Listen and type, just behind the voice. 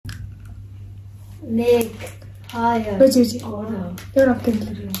1 2 Үгүй. 4 автын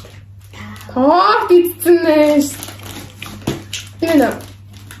төлөв. Торт идчихнэ. Энэ.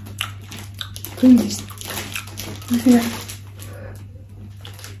 Тэнгис.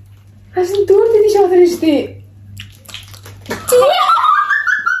 Асан дөрөв дэш авах юм штий.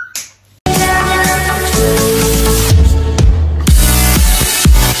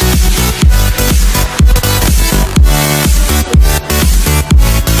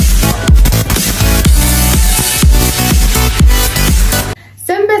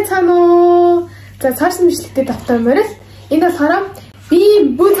 За цааш мэдлэгтэй давтамаар л энэ болохоор би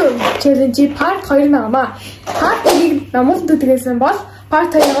Boozled challenge part 2 намаа. Part 1-ийг намуулт үтгээсэн бол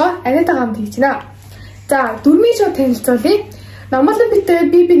part 2-аа аниатаа хамт хийчихнэ. За дөрмийн шоу танилцуулъя. Намуулт битээ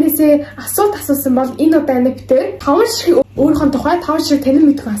би бинээсээ асуулт асуусан бол энэ удаа битээ 5 шиг өөрийнхөө тухай 5 шиг танин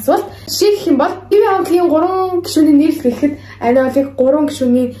мэдэх асуулт. Жишээ гэх юм бол бие хамтлагийн 3 гишүүний нийлэл гэхэд аниолыг 3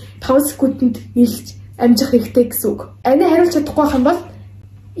 гишүүний 5 секундэд нийлж амжих хэрэгтэй гэсэн үг. Ани хариулж чадахгүй байх юм бол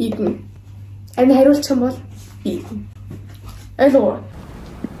ийдэн. Ани хариулчих юм бол ийдэн. Алуу.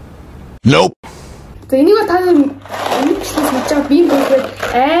 Nope. За энийг та нэг хэвчээс мэдж байгаа би бүгд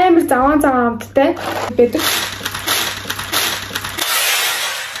амар заван амттай байдаг.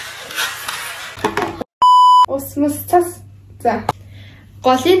 Осмос цас. За.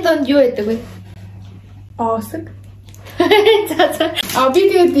 Голын донд юу байдаг вэ? Оосг. За. А би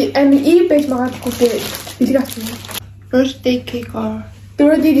тэгээд ийм байж магадгүй бэлэг авсан. Birthday cake or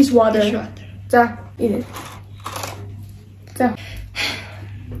Dirty dishwater. За, энэ. За.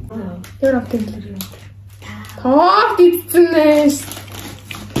 Яа автын төлөв. Торт идчихнэ.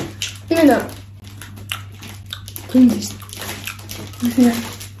 Энэ. Тэнгис. Энэ.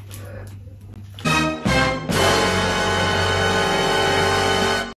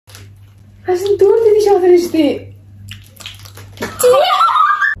 Асан дөрөв дэш авах юм штий.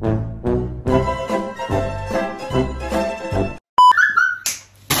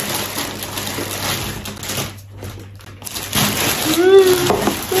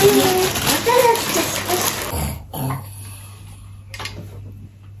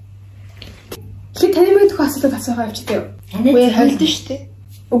 Таны мэдэх асуулт асуугаа явчихдаг. Үгүй хойлдсон шүү дээ.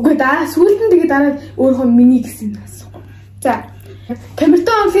 Үгүй да сүүлд нь тэгээ дараа өөрөө миний гэсэн асуух. За.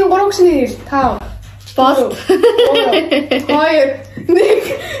 Камертон онлын 3 гишний 5 Boozled. 2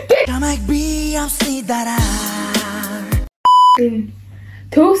 1 Камайг би авсны дараа.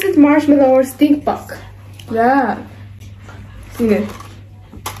 Toasted marshmallow or stink bug. Yeah. Синэ.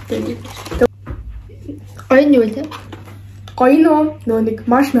 Гоё нь юу вэ? Гоё нөө нэг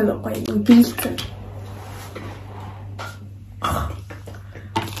marshmallow гоё биелсэн.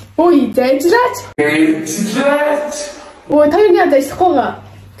 Ой, зэжлаач. Ой, таны яа дэсхгүй га.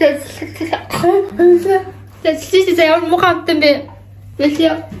 Тэсэлээ ямар муу хамтан бэ?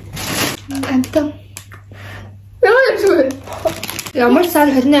 Бэлээ. Амтан. Ямар сар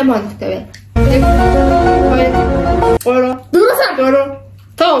 28 хоногтой вэ? 4 сар.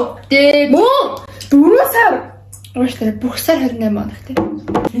 Тоо. Муу. 4 сар. Ууштаа бүх сар 28 хоногтой.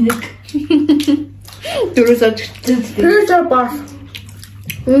 4 сар гэсэн. Пижа бар.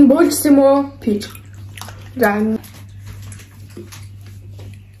 Больше юм пич. За.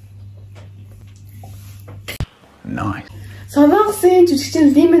 Nice. Санаагасын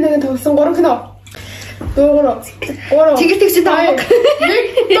жижигчин лимоныг тоглосон 3 кино. 3. Тэгэртэгч таамаг.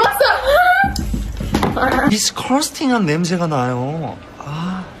 디스커스팅한 냄새가 나요.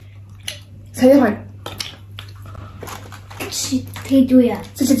 아. 사냥할. Тэдүүя.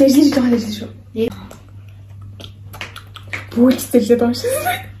 진짜 제일 좋아하는 제주. 뭐 진짜 너무 싫어.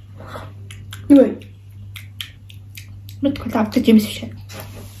 이거. Мэдгүй тавтаж юмс биш.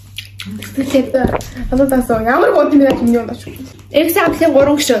 Тэгэлээ ануудаас ямар гоо тийм юм юм даач. Экзамплийн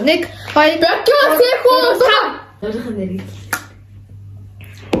 3 гişүү. 1 2 3.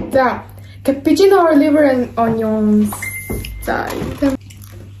 За, cappuccino or liver and onions. За,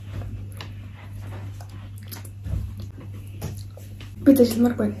 би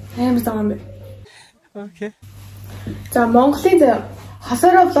тэжлмаргүй. Амар зам бэ. Окей. За, Монголын заяа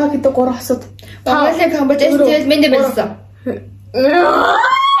хасаараа влог гэдэг 3 асууд. Монголын Камбожч тэгэл мэндэ байсан.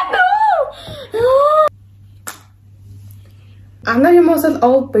 Anonymous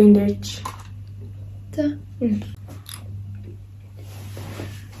all bandage. За.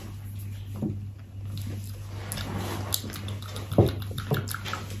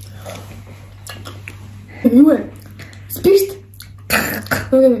 Юу вэ? Спирт.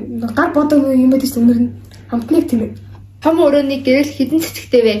 Гар бодог юм байдаг ч өнөр нь хамтныг тийм ээ. Том өрөөний гэрэл хідэн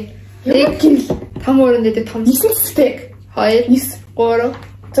цэцэгтэй вэ? Яг гэрэл том өрөөнд дээр том 9 цэцэгтэй. 2 9 3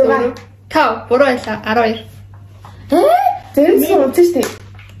 4 5 буруу байлаа 12. Зэрэг унтсан шүү дээ.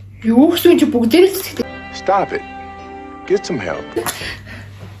 Юу гэсэн чи бүгдээр л цэцэгтэй. Stop it. Get some help.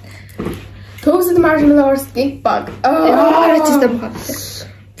 Toasted marshmallow or stink bug. Яа чистэй бохоо.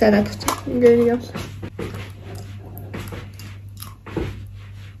 За надад ч. Ингээд яв.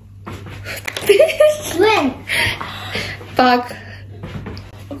 Баг.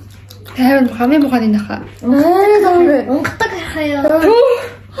 Тайван хамгийн муханы наха. Зомби. Унгадаг хаяа.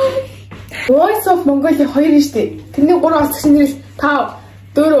 Voice of Mongolia 2 нь штэ. Тэрний 3 алцагч нэрс 5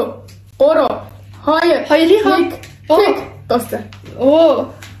 4 3 2 Хоёрын Тэг дууссан. Оо.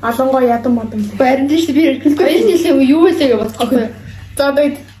 Алангой ядан модон лээ. Барин дэш би хоёр жилийн юу вэ гэж бодчихгүй. За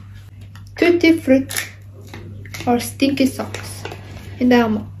тэгээд Tutti fruit or stinky socks. Энэ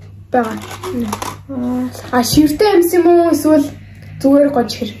ам. байгаа. А шивтэй амс юм уу эсвэл зүгээр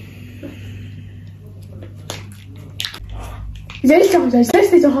гож хэр? Зээл жоохон зээл. Зээл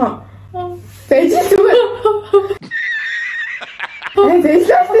зүгээр. Зээл зүгээр.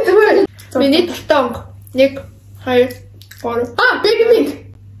 Миний тортонг 1 2 3 baby mink.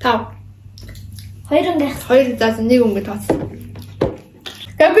 5 Хоёр ангиас. хоёр заас нэг өнгө тооцсон.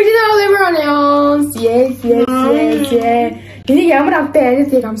 Cappuccino liver onions. Yes. Энийг ямар амтай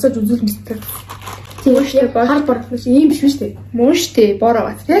арилыг амсаж үзүүл мэддэг. Тийм шүү. Хар бор ийм биш үү? Мөн штэ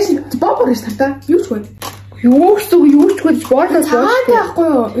бороо. Яаш бобор гэж тартаа. Юу ч вэ? Юу ч борлоос Цагаан таахгүй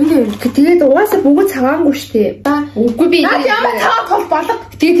юу? Ингэ тэгээд угаасаа бүгд цагаангүй штэ. Үгүй би наад ямар цагаан тол балга.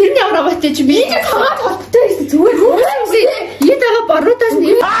 тэгээд тэрний ямар аваатай чи би Цагаан толтой гэсэн зүгээр. ийд байгаа боруудаас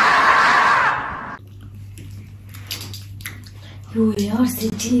нэг Юу яар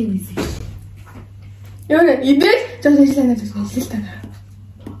сэжиг юм. Яа идэл жоо ажиллана л тана.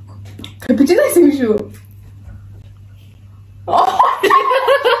 Cappuccino гэсэн юм шүү.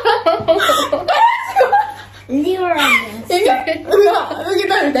 Liver onions. Ингээд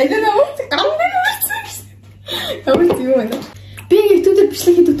дайнаа уу? Ямар тийм юм бэ? Би YouTube-д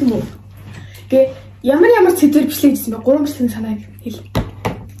бичлэг хийдэг юм уу? Гэ ямар сэдвэр бичлэг хийсэн бэ? 3 бичлэг санааг хэл.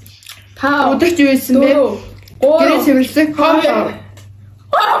 Та өдөрч юу байсан бэ? Гэрээ цэвэрсэн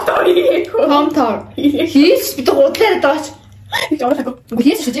Hometown. Хийс бид гутлаараа даач.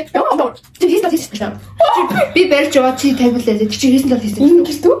 Хийс шүү дээ. Би барьж яваа чи тавилаа. Чи хийсэн л хийсэн. энэ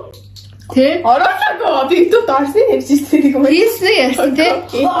гэртүү? Тэ? Ороосоо би YouTube даарсан юм хийсэн юм. Хийсэн яасан тэ?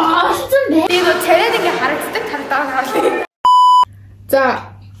 Би нөө царайд ингээ харагддаг тардаа. За,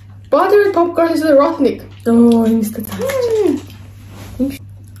 buttered popcorn is rotnik. Оо, энэ сте цаа.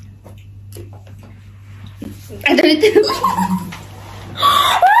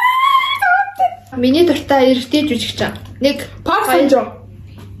 Миний дуртай эргэтэй жүжигч чам. 1 PART2.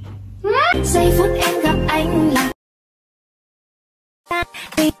 Giây phút em gặp anh là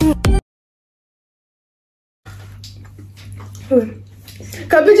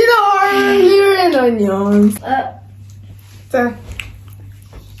Cappuccino or liver onions. За.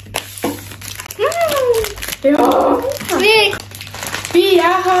 Яа. Би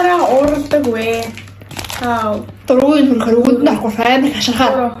яхаараа уурладаг вэ? Аа. Дөрөвийн хөрхөр өгөнд нь авахгүй амар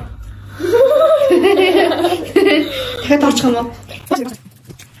хаширхаа. Дахиад орчих юм уу?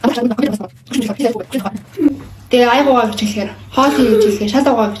 Тэгээ айгуугаа гэж хэлэхээр, хоол хийж хэлэхээр, шал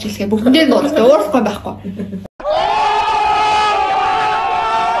угаа гэж хэлэхээр бүгдээ нь уурахгүй уурахгүй байхгүй.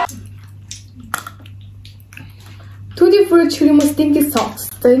 Tutti fruit cream stinky socks.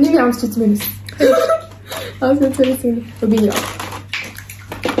 За энийг ямар ч үзмээр байна. Аа зэрэг би яа.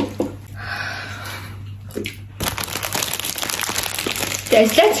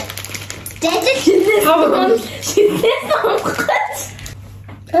 Яачлаач? Дэжил Аваа.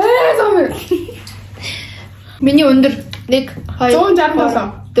 Зомер. Миний өндөр 1 2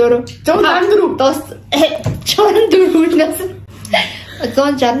 167. 4 дос 64-наас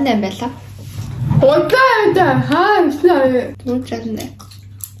 168 байлаа. Удаадаа хаана 168.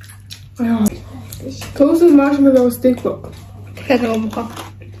 Toasted marshmallow stick book. Тэгэхээр нэг мохоо.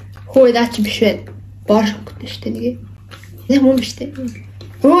 Хөөе наа чи биш вэ? Боор шоколадтай шүү дээ нэг. Нэг мөн биш дээ.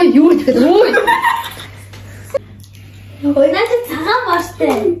 Өө юу гэхээр өө. Ойнаад цагаан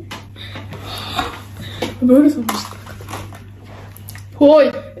бааштай. Бөөс юм шүү. Хөөе.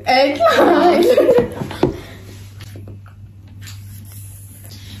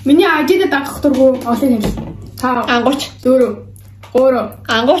 Миний ажид дагах дургу олон хэл. 5 Ангууч. 4 3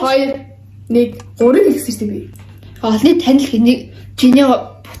 Ангууч. 2 1 3 гэсэн чинь би. Олны танил хэнийг чиний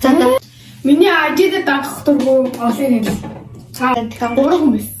буцаадаа. Миний ажид дагах дургу олон хэл. 3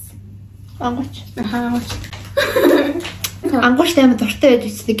 хүмүүс. Ангууч. Хаач. Ангууч таймд дуртай байж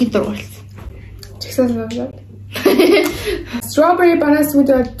үзсэн гинт дургуулсан. Чигсаа. Strawberry banana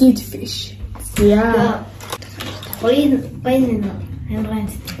smoothie or dead fish. Yeah. Баян ямар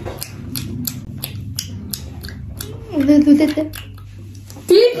Үлээ.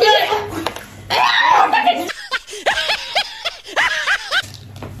 Dead fish.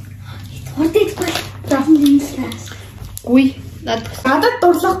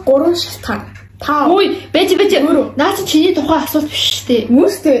 3 шалтгаан. Та. Ой, бэж. Наа чи чиний тухайн асуулт биш шүү дээ.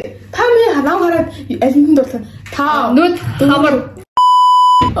 Үүстэй. Та миний ханаа хараад аль нэгэнд дуртай. Та. Нүд хамар.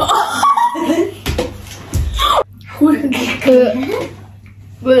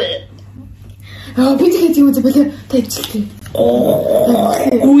 Би тэгээд юм зөвлөө тавьчихлаа.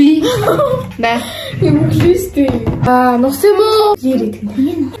 Үй. Наа. Юм листэй. Нус юм уу? Ярид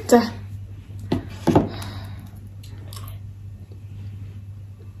гэнэ. За.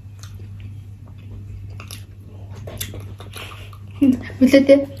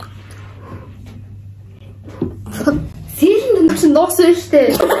 Үлээдээ. Сэлэн нөхөс нуусан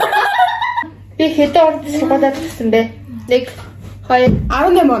штэ. Би хэдэн орд сургуулаад гисэн бэ? 1 2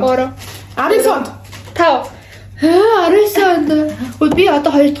 18 он. 19 он. 5. 19 онд. Би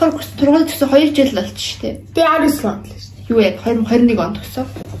одоо 2 дахь курс сургууль төгсөө 2 жил болчих штэ. Би 19 онд л штэ. Юу яг 2021 онд төгсөө.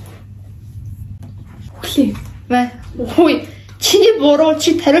 Хүлээ. Мэ. Хүй. Чиний буруу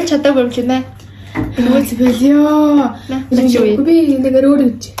чи тариулж чадаагүй юм чи мэ. Нөөц бэлё. Би нэг өөр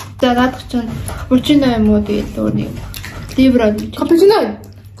үуч. За наадах чинь капучино юм уу тэгээд өөр нэг ливро. Капучино.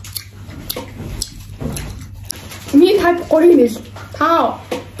 Ми тад 3 нэл.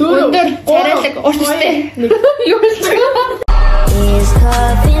 5 4 царайлаг уртстэй. Юу ч It's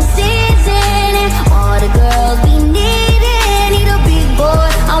cuffing season and all the girls be needing. Need a big boy,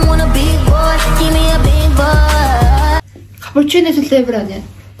 I want a big boy. Give me a big boy. капучино ливро нэ.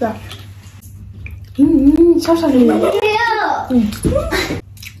 За. Шашаа.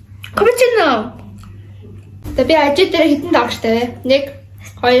 Капучино. Тэби ажид дээр хитэн дагштай. 1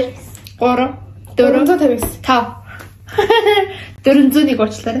 2 3 4 5. 401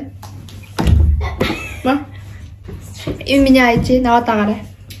 уучлаарай. Ма. Энэ миний айжи наваад агараа.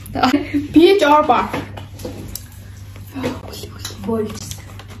 PH Orba.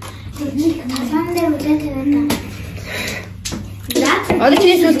 Одоо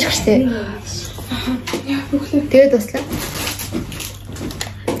чиний сүүлчих штэ. Тэгээд туслаа.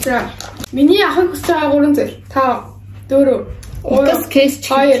 За. Миний ахыг хүсэж байгаа 3 зүйл. 5 4 Гас кейс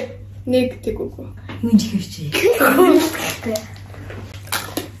 2 1 тэг үгүй.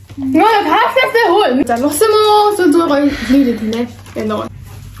 Наа хасаатай хөө. За нус юм уу? Сүү зөө гоё хийгээд тэнэ. Энэ.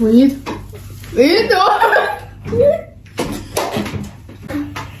 Үед.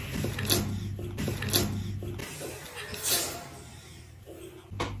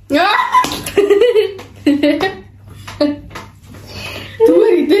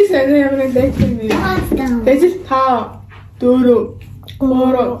 Түр идэс анаа ямар нэг юм. Дэжил 5 4 3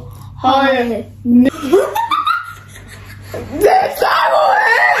 2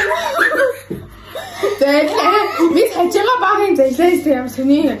 Би хажигаа багын зайлаас юм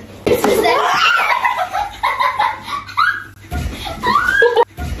сүний.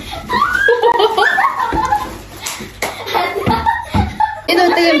 Энэ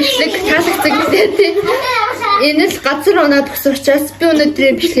удаагийн бичлэг таалагдсан гэдэг. Энэ л газар унаад өгсөн учраас би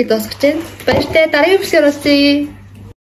өнөөдрийн бичлэг дуусгаж байна. Баяртай дараагийн бичлэгээр уулзъя.